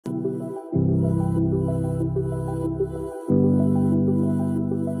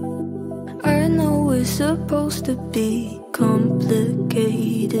it's supposed to be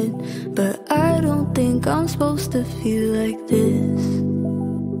complicated, but I don't think I'm supposed to feel like this.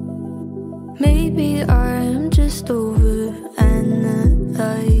 Maybe I am just over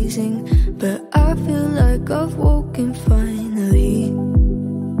analyzing, but I feel like I've woken finally.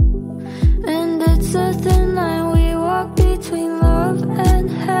 And it's a thin line we walk between love and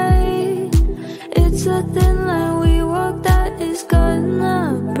hate. It's a thin line we walk that is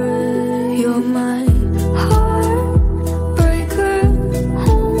gonna break. You're my heartbreaker,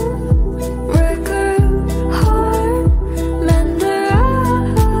 homewrecker, heart mender.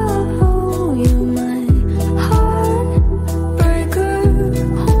 Oh, you're my heartbreaker,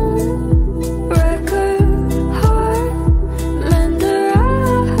 homewrecker, heart mender.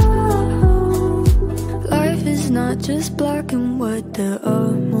 Life is not just black and white, there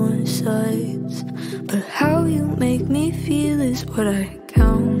are more sides. But how you make me feel is what I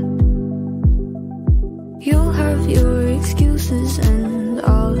count. You'll have your excuses and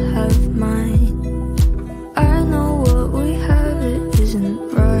I'll have mine. I know what we have, it isn't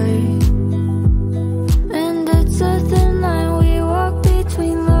right. And it's a thin line we walk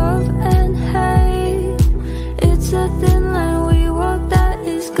between love and hate. It's a thin line we walk that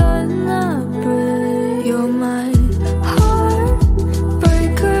is gonna break. You're my heartbreaker,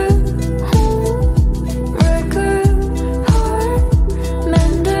 homewrecker, heart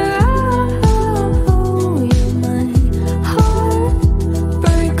mender. Oh, you're my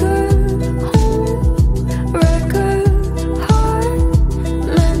heartbreaker, homewrecker, heart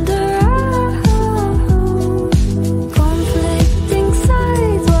mender. Conflicting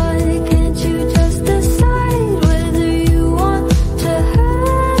sides, why can't you just decide whether you want to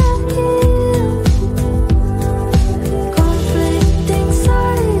heal? Conflicting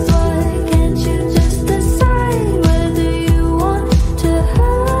sides, why can't you just decide whether you want to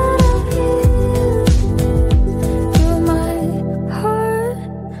heal? You're my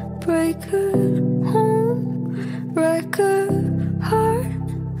heartbreaker, homewrecker, heart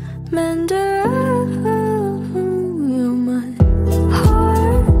mender. You're my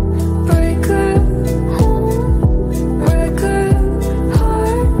heartbreaker, homewrecker,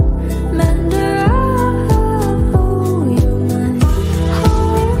 heart mender. You're my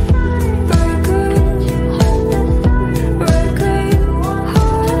heartbreaker, homewrecker,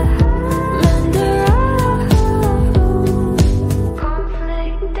 heart mender.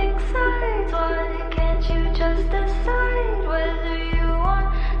 Conflicting sides, why can't you just decide whether you want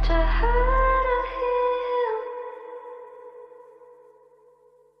to hurt or heal?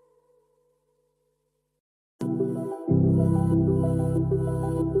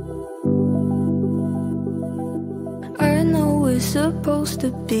 I know it's supposed to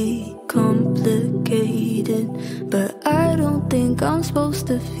be complicated, but I don't think I'm supposed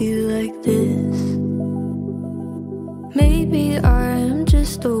to feel like this. Maybe I am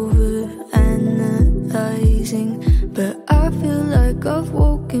just over analyzing, but I feel like I've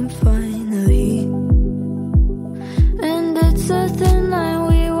woken finally. And it's a thin line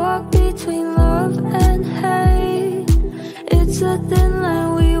we walk between love and hate. It's a thin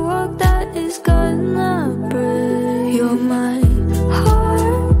line we walk that is gonna break. You're my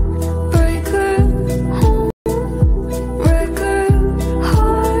heartbreaker, homewrecker,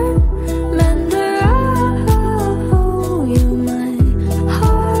 heart mender. Oh, you're my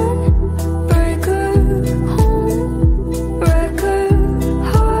heartbreaker, homewrecker,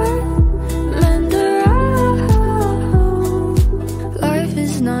 heart mender. Life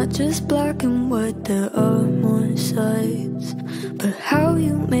is not just black and white, there are more sides. But how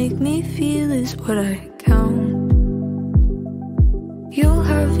you make me feel is what I count. You'll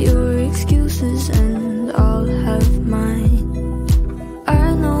have your excuses and I'll have mine.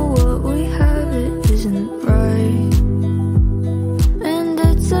 I know what we have, it isn't right. And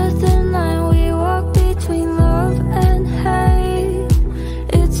it's a thin line we walk between love and hate.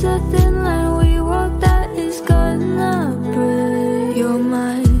 It's a thin line we walk that is gonna break. You're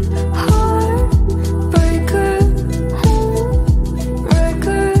my heartbreaker,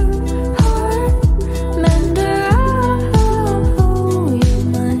 homewrecker, heart mender. Oh, you're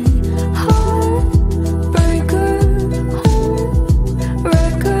my heartbreaker,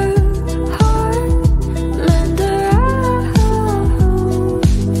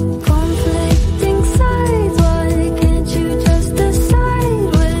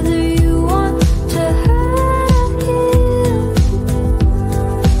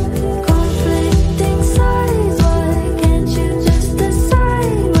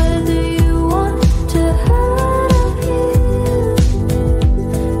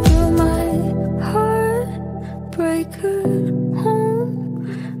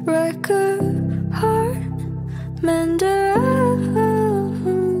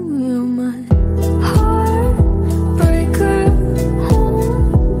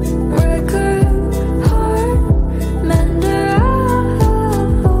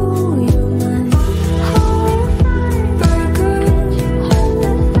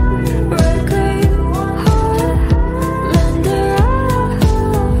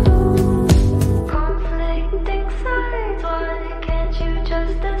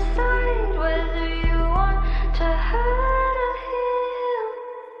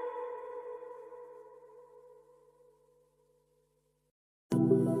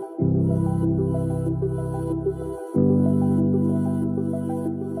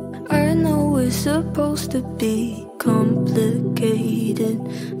 it's supposed to be complicated,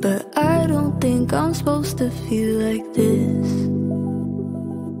 but I don't think I'm supposed to feel like this.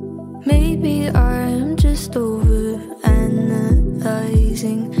 Maybe I am just over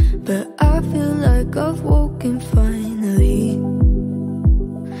analyzing, but I feel like I've woken finally.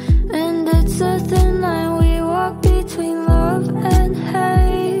 And it's a thin line we walk between love and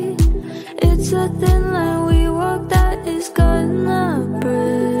hate. It's a thin line we walk that is gonna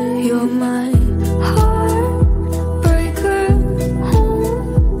break. You're my heartbreaker,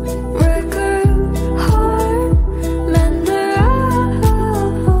 home wrecker, heart mender.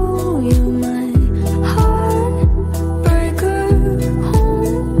 Oh, you're my heartbreaker,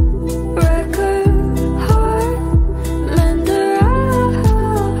 home wrecker, heart mender.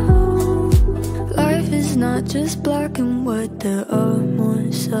 Life is not just black and white, there are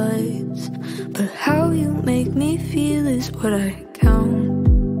more sides. But how you make me feel is what I count.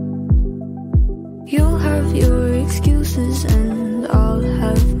 You'll have your excuses and I'll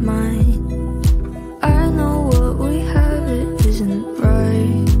have mine. I know what we have, it isn't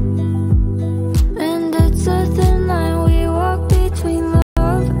right. And it's a thin line we walk between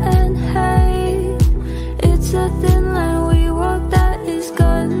love and hate. It's a thin line we walk that is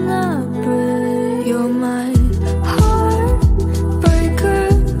gonna break. You're my heartbreaker,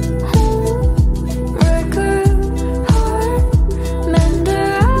 home wrecker, heart mender.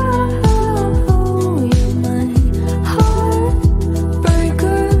 Oh, you're my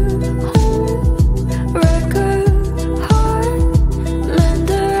heartbreaker, home wrecker, heart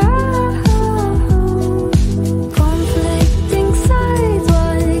mender. Conflicting sides,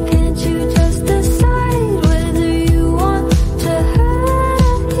 why can't you just decide whether you want to hurt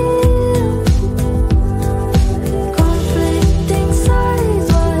or heal? Conflicting sides,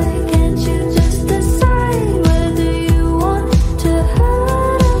 why can't you just decide whether you want to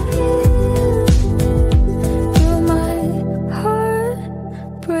hurt or heal? You're my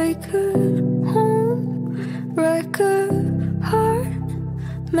heartbreaker, home wrecker, heart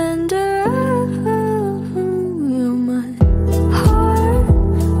mender. You're my heartbreaker,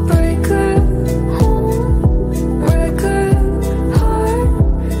 home wrecker, heart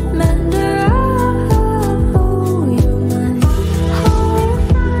mender. You're my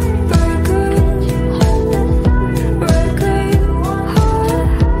heartbreaker, home wrecker, heart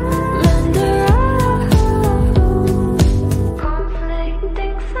mender.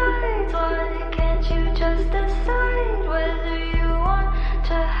 Conflicting sides, why can't you just decide whether you want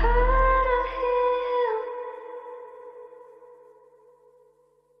to hurt or heal?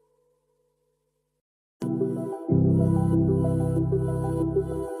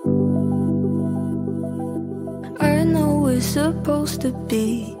 I know it's supposed to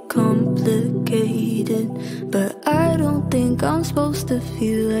be complicated, but I don't think I'm supposed to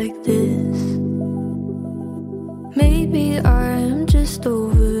feel like this. Maybe I am just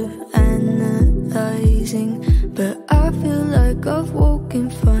over analyzing, but I feel like I've woken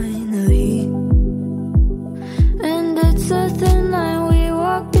finally. And it's a thin line we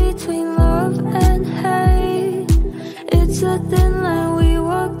walk between love and hate. It's a thin line we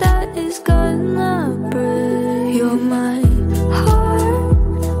walk that is gonna break. You're my heartbreaker,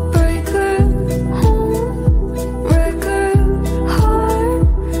 home wrecker, heart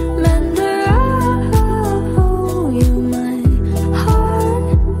mender. Oh, you're my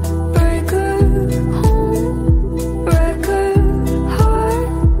heartbreaker, home wrecker, heart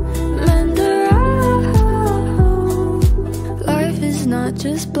mender. Life is not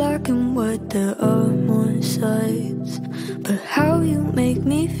just black and white, there are more sides. But how you make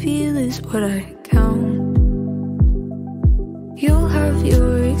me feel is what I count. You'll have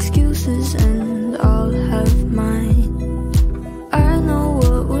your excuses and I'll have mine. I know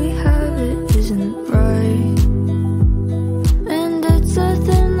what we have, it isn't right. And it's a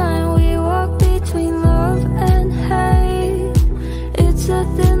thin line we walk between love and hate. It's a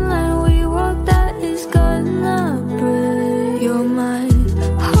thin line we walk that is gonna break. You're my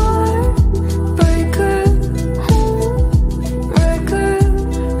heartbreaker, home wrecker,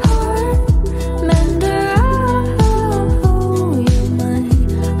 heart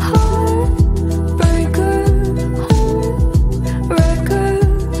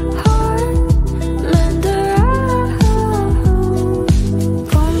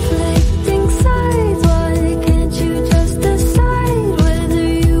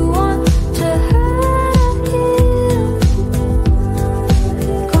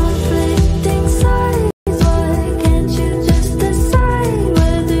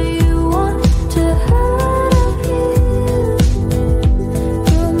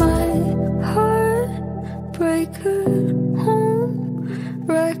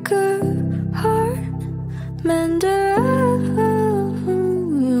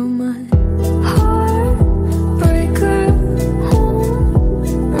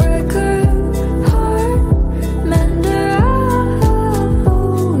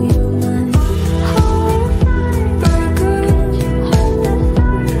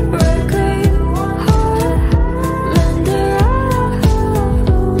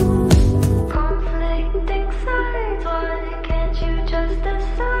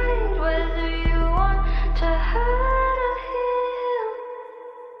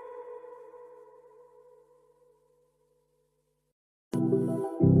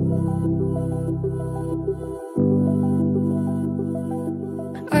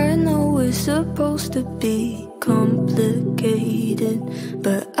it's supposed to be complicated,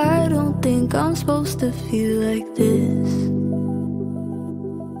 but I don't think I'm supposed to feel like this.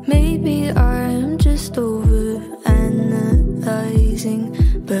 Maybe I am just over analyzing,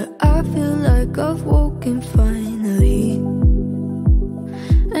 but I feel like I've woken finally.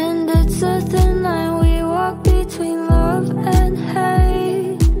 And it's a thin line we walk between love and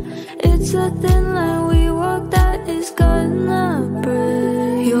hate. It's a thin line we walk that is gonna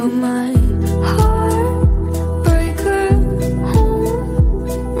break. You're my heartbreaker,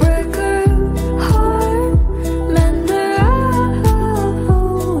 homewrecker, heart mender.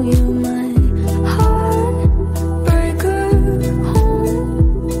 Oh, you're my heartbreaker,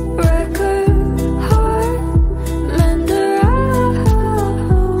 homewrecker, heart mender.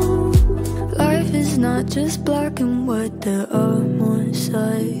 Life is not just black and white, there are more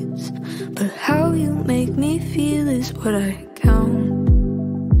sides. But how you make me feel is what I count.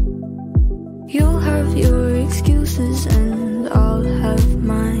 You'll have your excuses and I'll have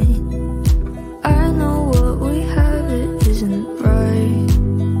mine. I know what we have, it isn't right.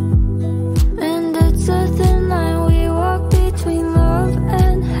 And it's a thin line we walk between love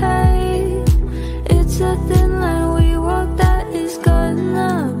and hate. It's a thin line we walk that is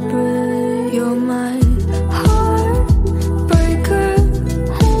gonna break. You're my heartbreaker,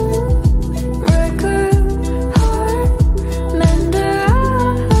 homewrecker, heart mender.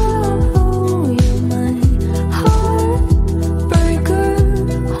 Oh, you're my heartbreaker,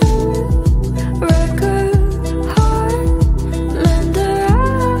 homewrecker, heart mender.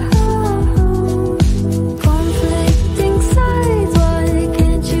 Conflicting sides, why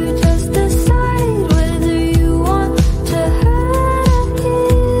can't you just decide whether you want to hurt or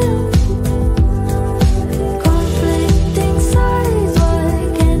heal? Conflicting sides, why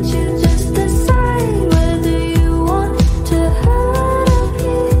can't you just decide whether you want to hurt or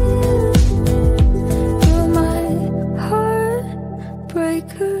heal? You're my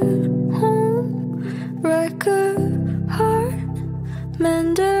heartbreaker, homewrecker, heart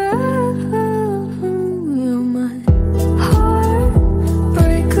mender. You're my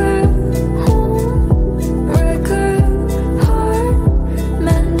heartbreaker, homewrecker, heart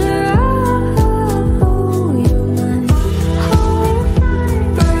mender. You're my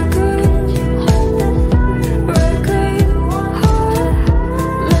heartbreaker, homewrecker, heart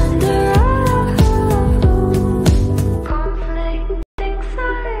mender. Conflicting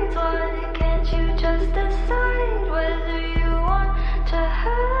sides, why can't you just decide whether you want to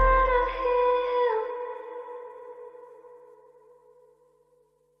hurt or heal?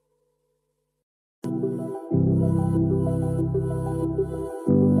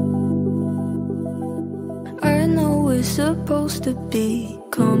 I know it's supposed to be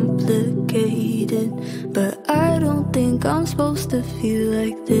complicated, but I don't think I'm supposed to feel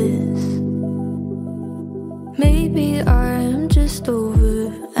like this. Maybe I am just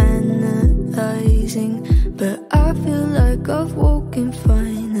over analyzing, but I feel like I've woken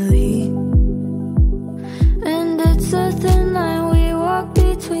finally. And it's a thin line we walk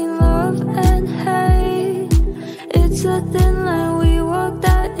between love and hate. It's a thin line we walk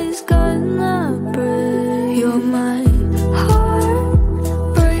that is gonna break. You're my heartbreaker,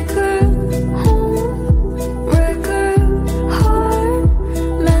 homewrecker, heart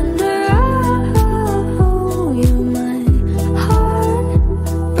mender. Oh, you're my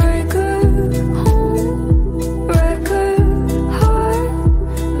heartbreaker, homewrecker, heart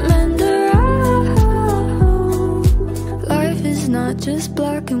mender. Life is not just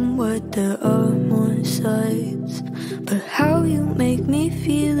black and white, there are more sides. But how you make me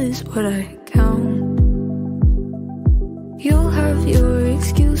feel is what I count. You'll have your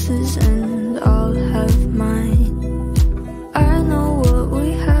excuses and I'll have mine. I know what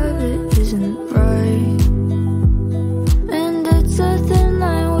we have, it isn't right. And it's a thin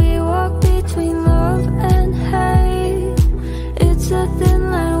line we walk between love and hate. It's a thin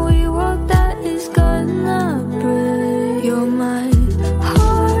line we walk that is gonna break. You're my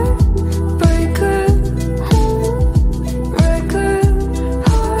heartbreaker, homewrecker,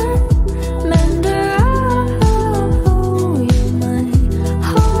 heart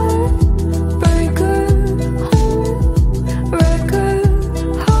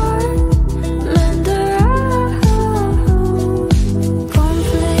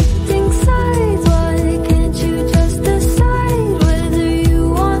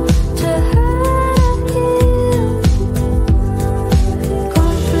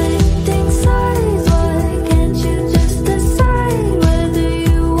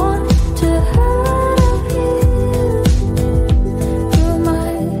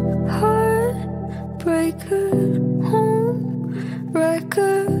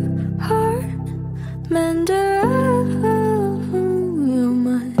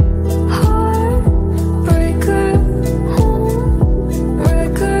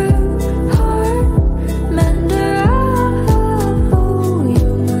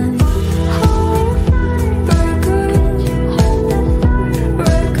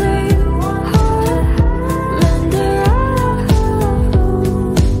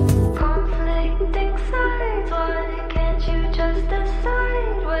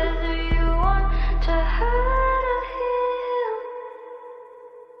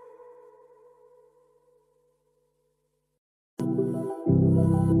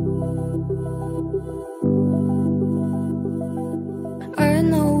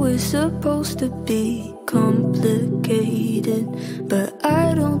we're supposed to be complicated, but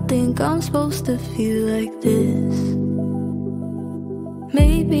I don't think I'm supposed to feel like this.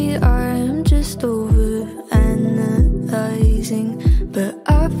 Maybe I am just over analyzing, but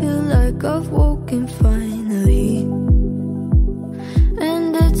I feel like I've woken finally.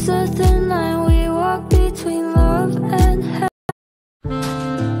 And it's a thin line we walk between love and hell.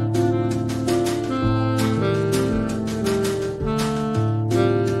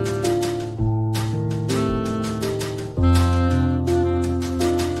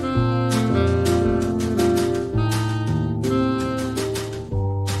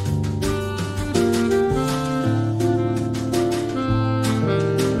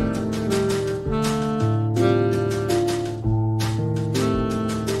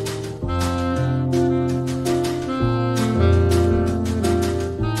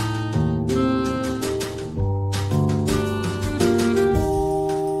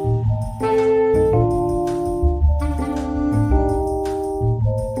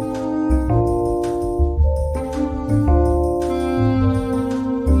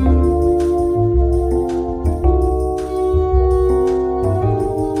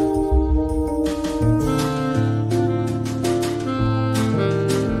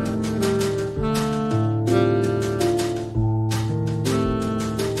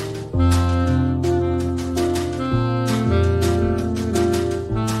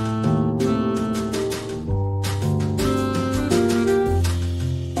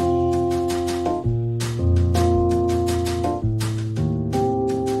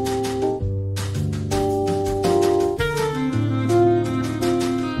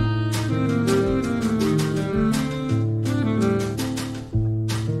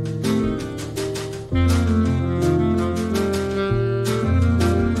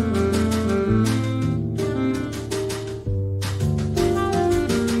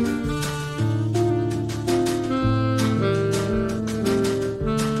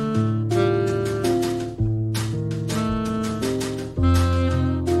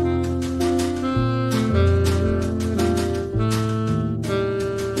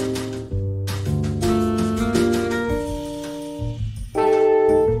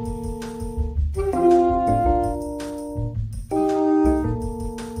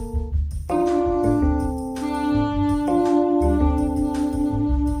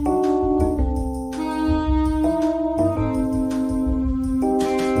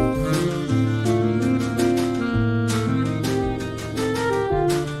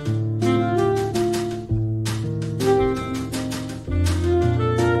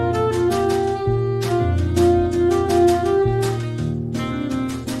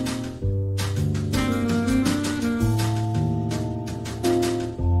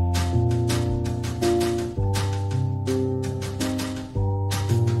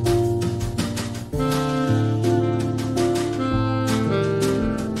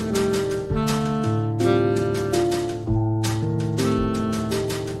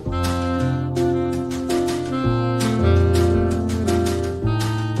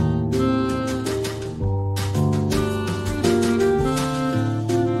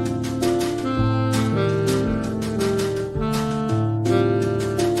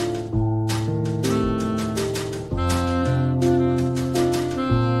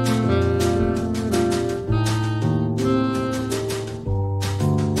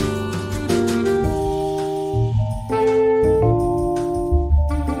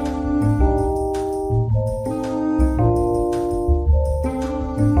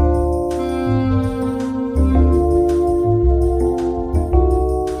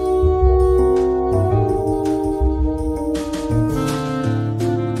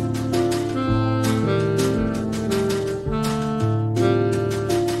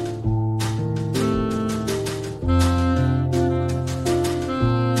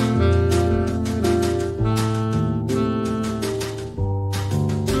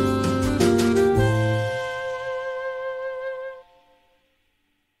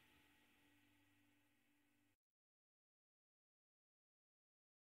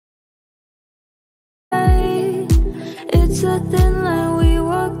 It's a thin line we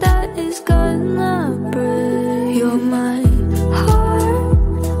walk that is gonna break. You're my heartbreaker,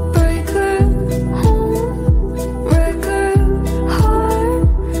 home wrecker, heart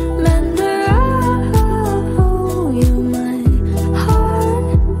mender. Oh, you're my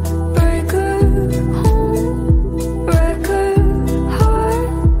heartbreaker, home wrecker,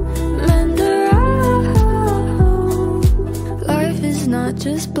 heart mender. Oh, life is not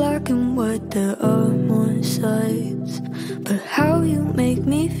just black and white, there are more sides. But how you make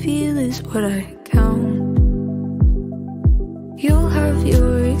me feel is what I count. You'll have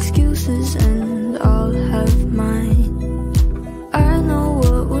your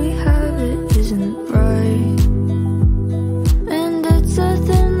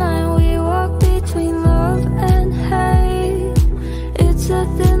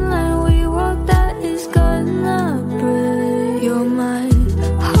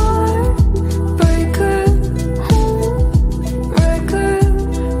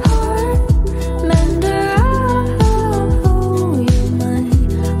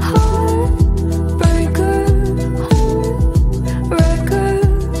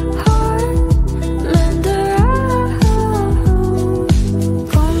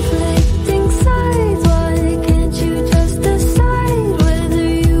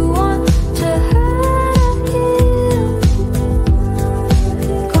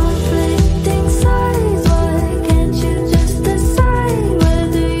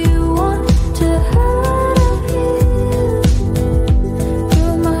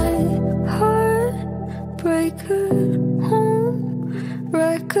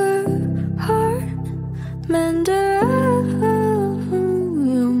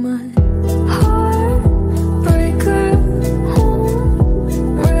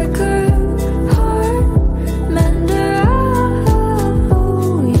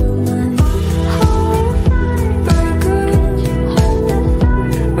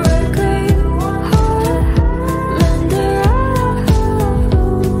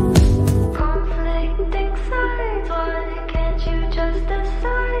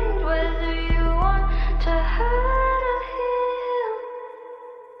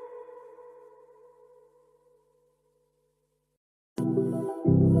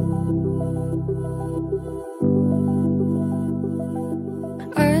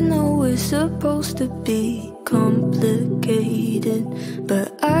supposed to be complicated,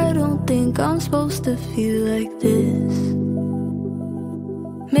 but I don't think I'm supposed to feel like this.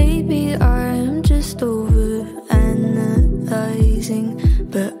 Maybe I am just over analyzing,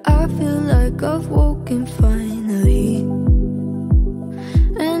 but I feel like I've woken finally.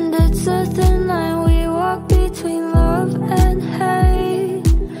 And it's a thin line we walk between love and hate.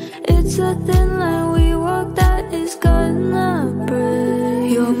 It's a thin line we walk that is gonna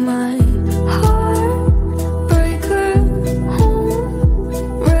break. You're my heartbreaker, home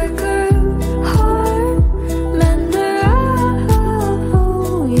wrecker, heart mender.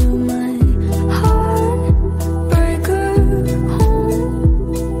 Oh, you're my heartbreaker, home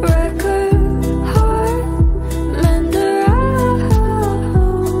wrecker, heart mender.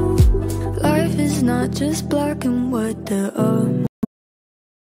 Life is not just black and white, there are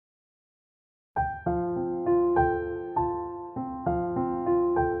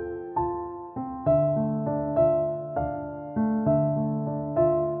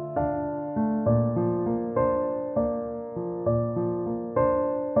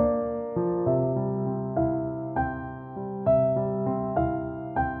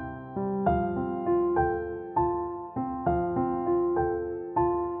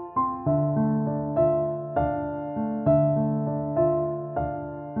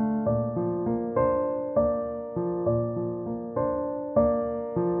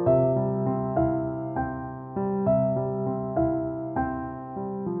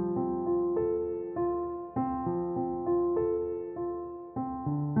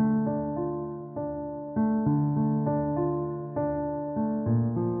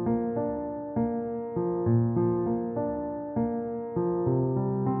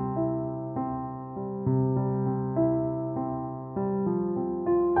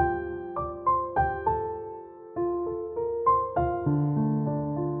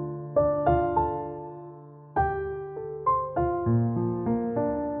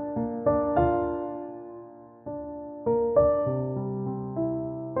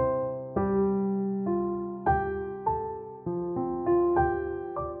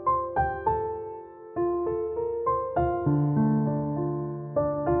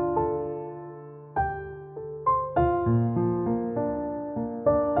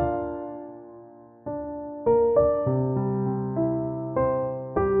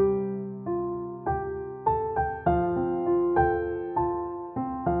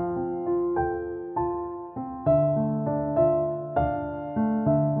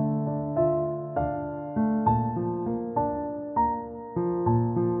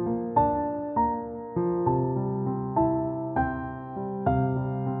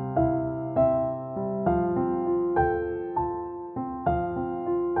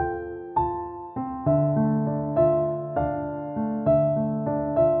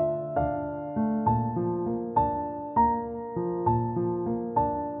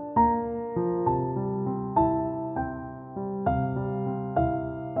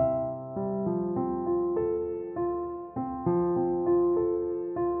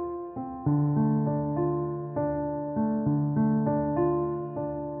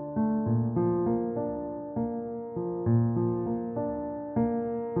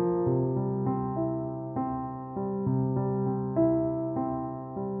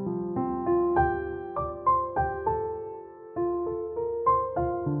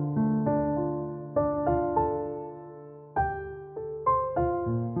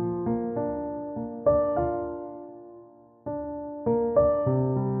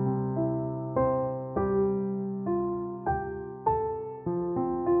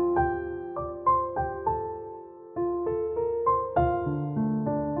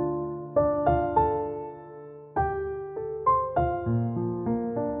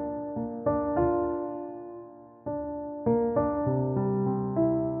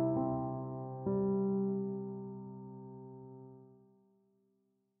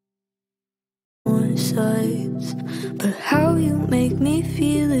sides, but how you make me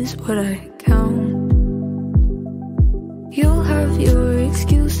feel is what I count. You'll have your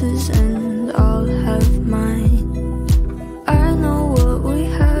excuses and I'll have mine. I know what we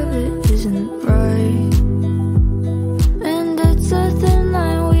have, it isn't right. And it's a thin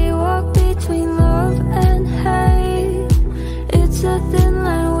line we walk between love and hate. It's a thin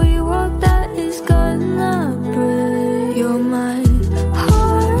line we walk that is gonna break. You're my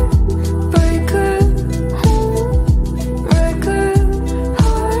heartbreaker, home wrecker,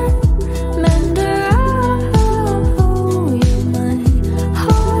 heart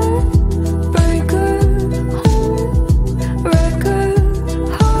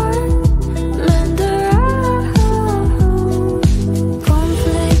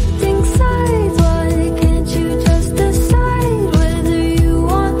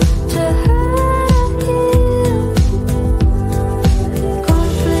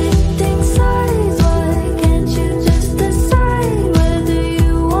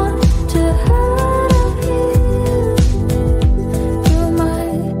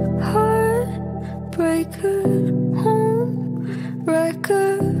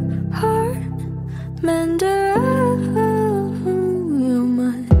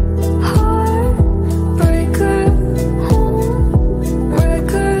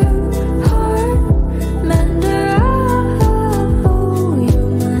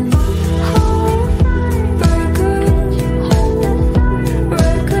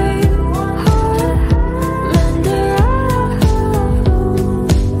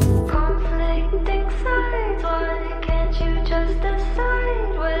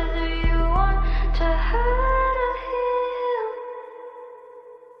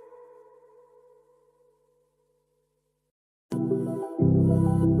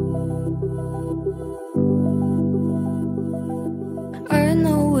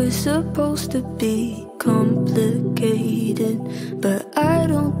supposed to be complicated, but I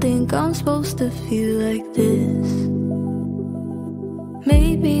don't think I'm supposed to feel like this.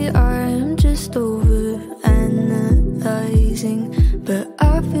 Maybe I